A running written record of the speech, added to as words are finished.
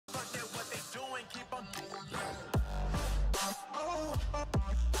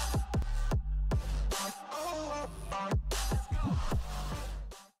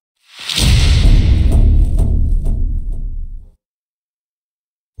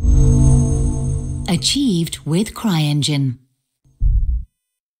Achieved with CryEngine.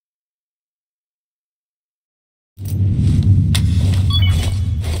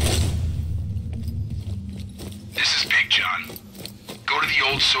 This is Big John. Go to the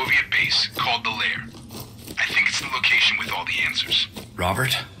old Soviet base called the Lair. I think it's the location with all the answers.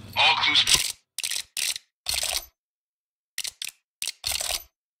 Robert? All clues...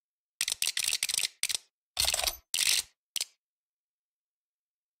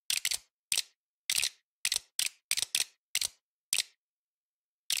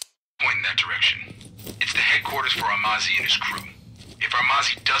 point in that direction. It's the headquarters for Amazi and his crew. If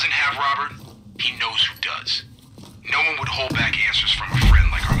Amazi doesn't have Robert, he knows who does. No one would hold back answers from a friend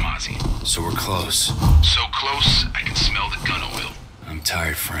like Amazi. So we're close. So close, I can smell the gun oil. I'm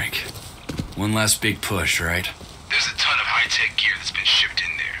tired, Frank. One last big push, right? There's a ton of high-tech gear that's been shipped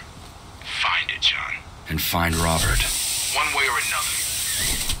in there. Find it, John. And find Robert. One way or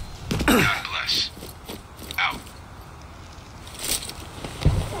another. God bless. Out.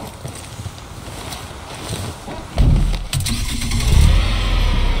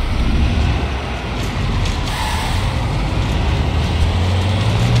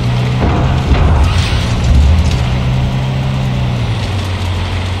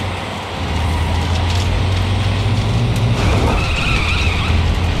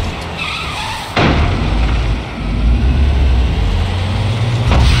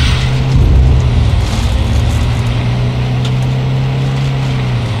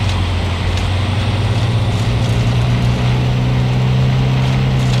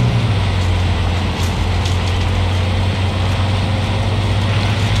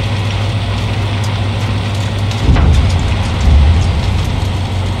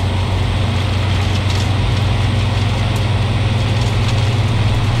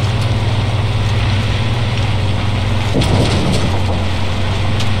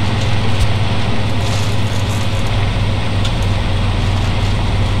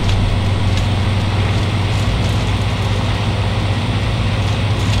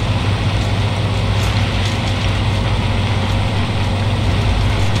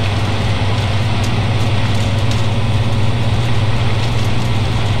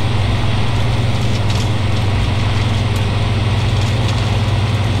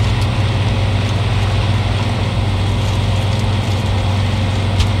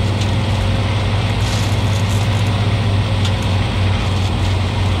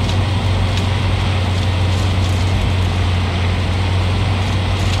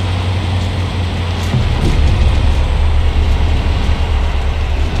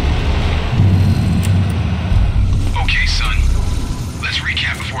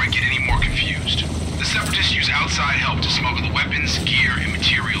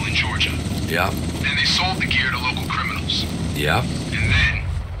 Yep. Then they sold the gear to local criminals. Yep. And then,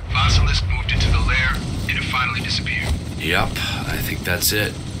 Vasilisk moved it to the Lair, and it finally disappeared. Yep, I think that's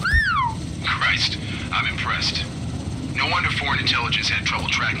it. Christ, I'm impressed. No wonder foreign intelligence had trouble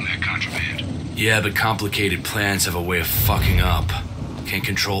tracking that contraband. Yeah, but complicated plans have a way of fucking up. Can't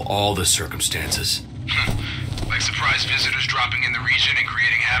control all the circumstances. Like surprise visitors dropping in the region and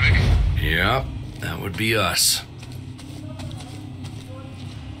creating havoc? Yep, that would be us.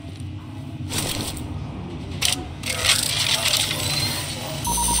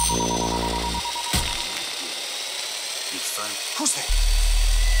 Who's there?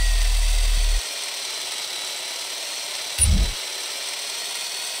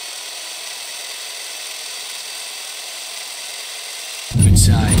 Good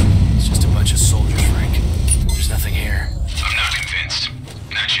sign. It's just a bunch of soldiers, Frank. There's nothing here. I'm not convinced.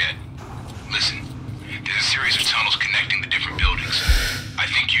 Not yet. Listen, there's a series of tunnels connecting the different buildings. I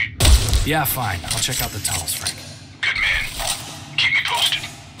think you... Yeah, fine. I'll check out the tunnels, Frank. Good man. Keep me posted.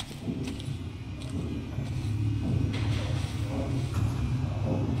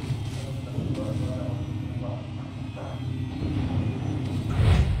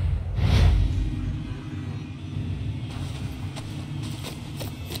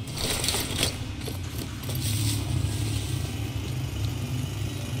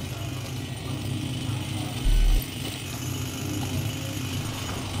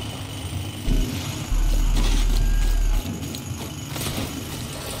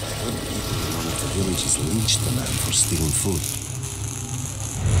 Villages lynched the man for stealing food.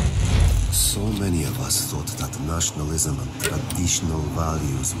 So many of us thought that nationalism and traditional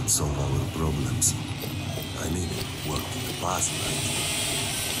values would solve our problems. I mean, it worked in the past, right?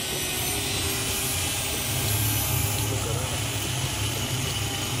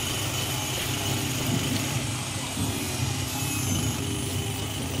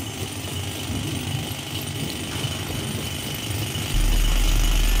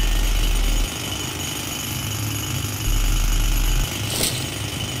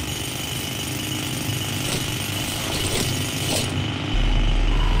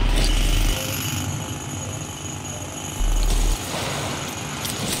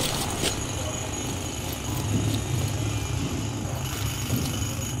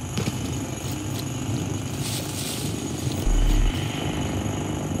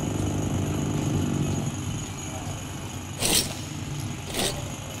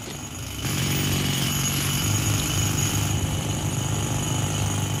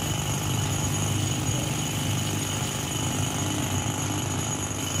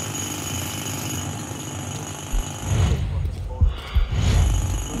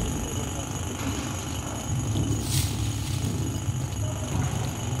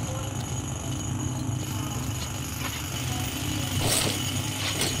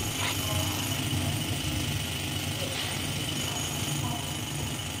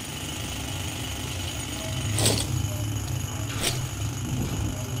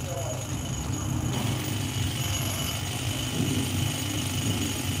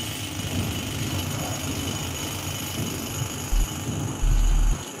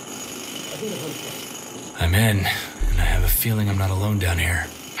 I'm in, and I have a feeling I'm not alone down here.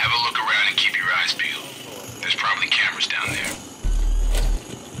 Have a look around and keep your eyes peeled. There's probably cameras down there.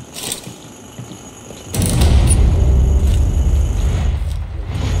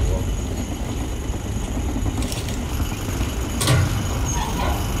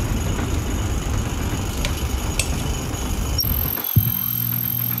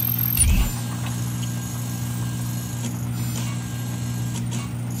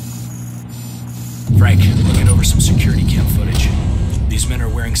 Frank, looking over some security cam footage. These men are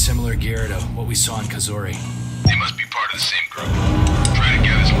wearing similar gear to what we saw in Kazori. They must be part of the same group. Try to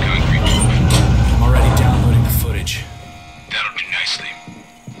gather some concrete proof. I'm already downloading the footage. That'll do nicely.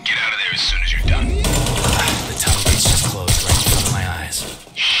 Get out of there as soon as you're done. The tunnel gate's just closed right in front of my eyes.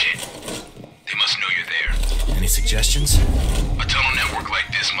 Shit. They must know you're there. Any suggestions? A tunnel network like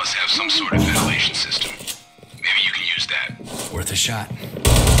this must have some sort of ventilation system. Maybe you can use that. Worth a shot.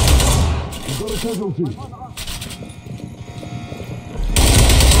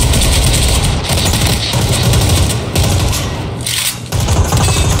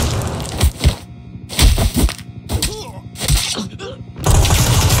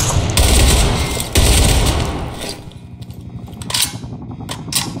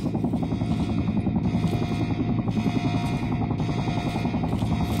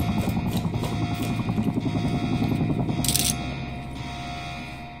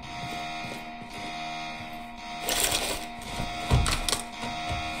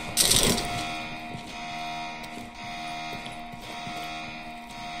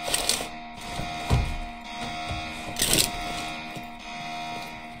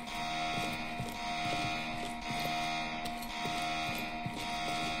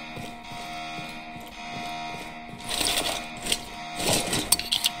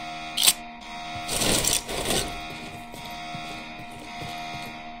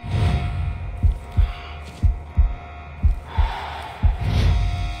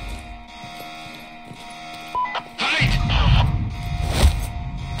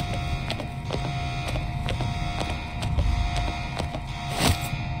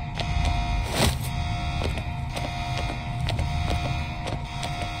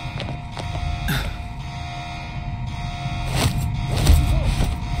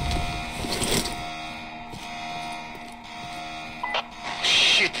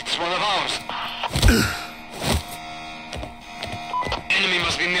 One of ours. Enemy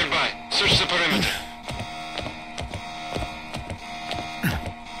must be nearby. Search the perimeter.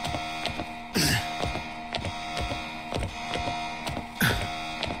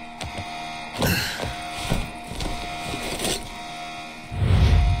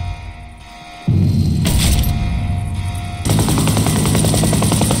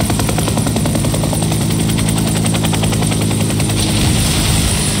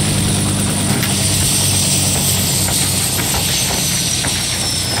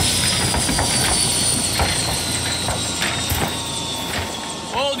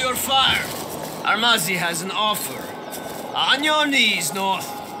 Fire! Armazi has an offer. On your knees, North.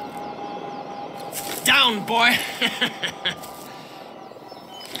 Down, boy!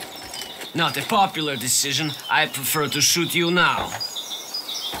 Not a popular decision. I prefer to shoot you now.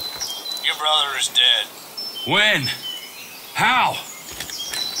 Your brother is dead. When? How?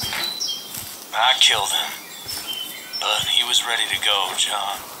 I killed him. But he was ready to go,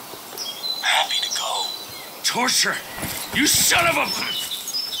 John. Happy to go. Torture! You son of a...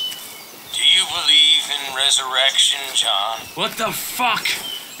 Do you believe in resurrection, John? What the fuck?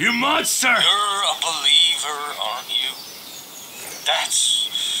 You monster! You're a believer, aren't you?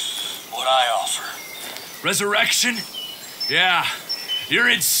 That's what I offer. Resurrection? Yeah, you're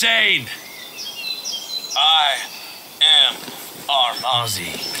insane. I am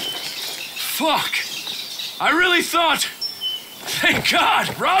Armazi. Fuck! I really thought... Thank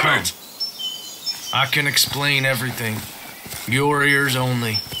God, Robert! I can explain everything. Your ears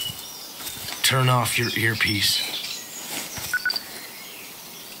only. Turn off your earpiece.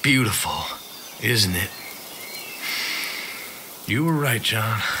 Beautiful, isn't it? You were right,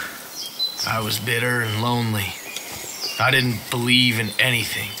 John. I was bitter and lonely. I didn't believe in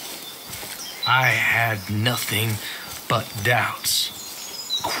anything. I had nothing but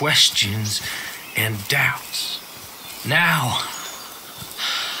doubts. Questions and doubts. Now,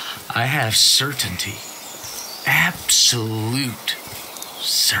 I have certainty. Absolute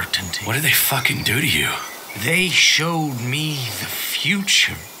certainty. What did they fucking do to you? They showed me the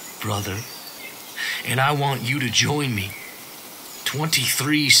future, brother. And I want you to join me.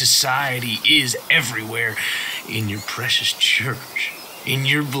 23 Society is everywhere. In your precious church. In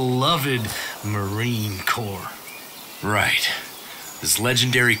your beloved Marine Corps. Right. This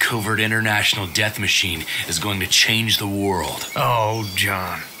legendary covert international death machine is going to change the world. Oh,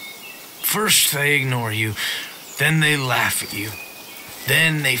 John. First they ignore you, then they laugh at you.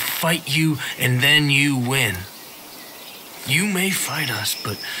 Then they fight you, and then you win. You may fight us,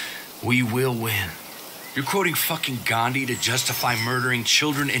 but we will win. You're quoting fucking Gandhi to justify murdering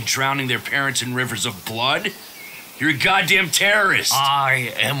children and drowning their parents in rivers of blood? You're a goddamn terrorist.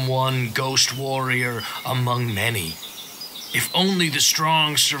 I am one ghost warrior among many. If only the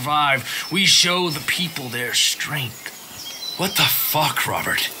strong survive, we show the people their strength. What the fuck,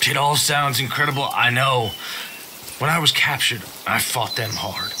 Robert? It all sounds incredible, I know. When I was captured, I fought them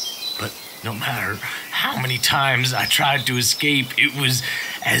hard. But no matter how many times I tried to escape, it was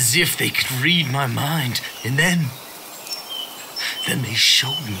as if they could read my mind. And then they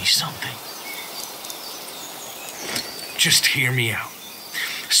showed me something. Just hear me out.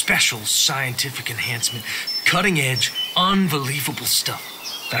 Special scientific enhancement, cutting edge, unbelievable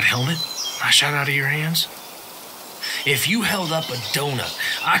stuff. That helmet I shot out of your hands? If you held up a donut,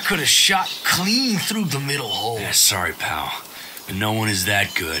 I could have shot clean through the middle hole. Yeah, sorry, pal, but no one is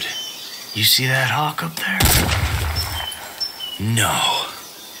that good. You see that hawk up there? No.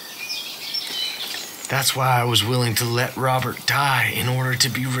 That's why I was willing to let Robert die in order to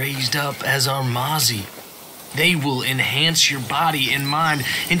be raised up as our Mozzie. They will enhance your body and mind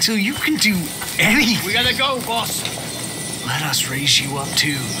until you can do anything. We gotta go, boss. Let us raise you up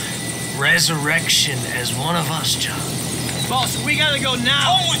to resurrection as one of us, John. Boss, we gotta go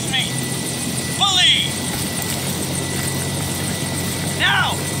now. Come with me. Believe.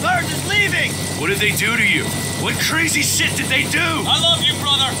 Now! Bird is leaving! What did they do to you? What crazy shit did they do? I love you,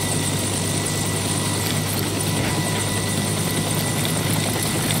 brother.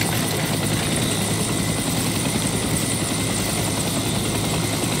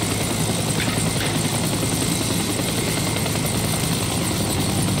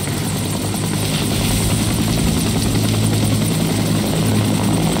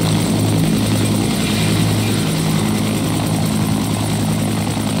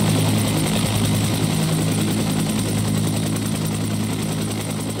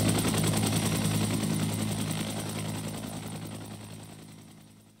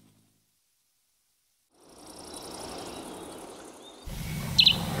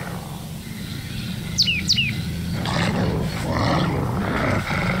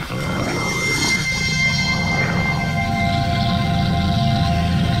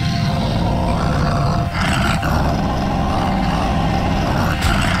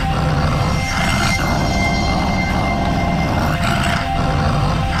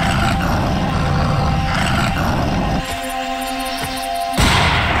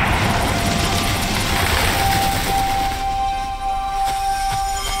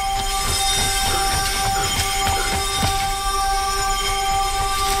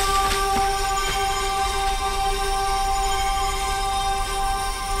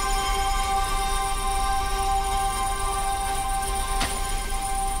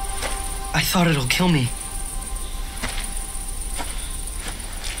 I thought it'll kill me.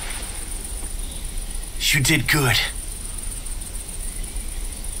 You did good.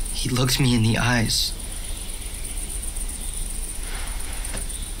 He looked me in the eyes.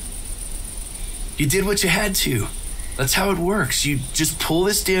 You did what you had to. That's how it works. You just pull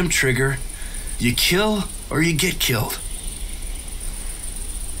this damn trigger, you kill or you get killed.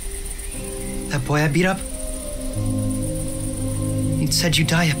 That boy I beat up? He said you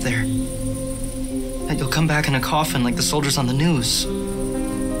die up there. That you'll come back in a coffin like the soldiers on the news.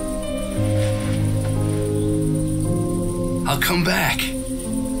 I'll come back.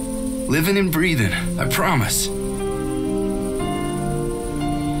 Living and breathing, I promise. A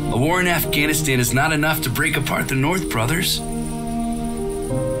war in Afghanistan is not enough to break apart the North, brothers.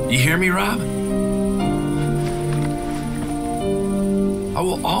 You hear me, Rob? I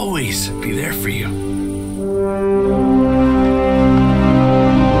will always be there for you.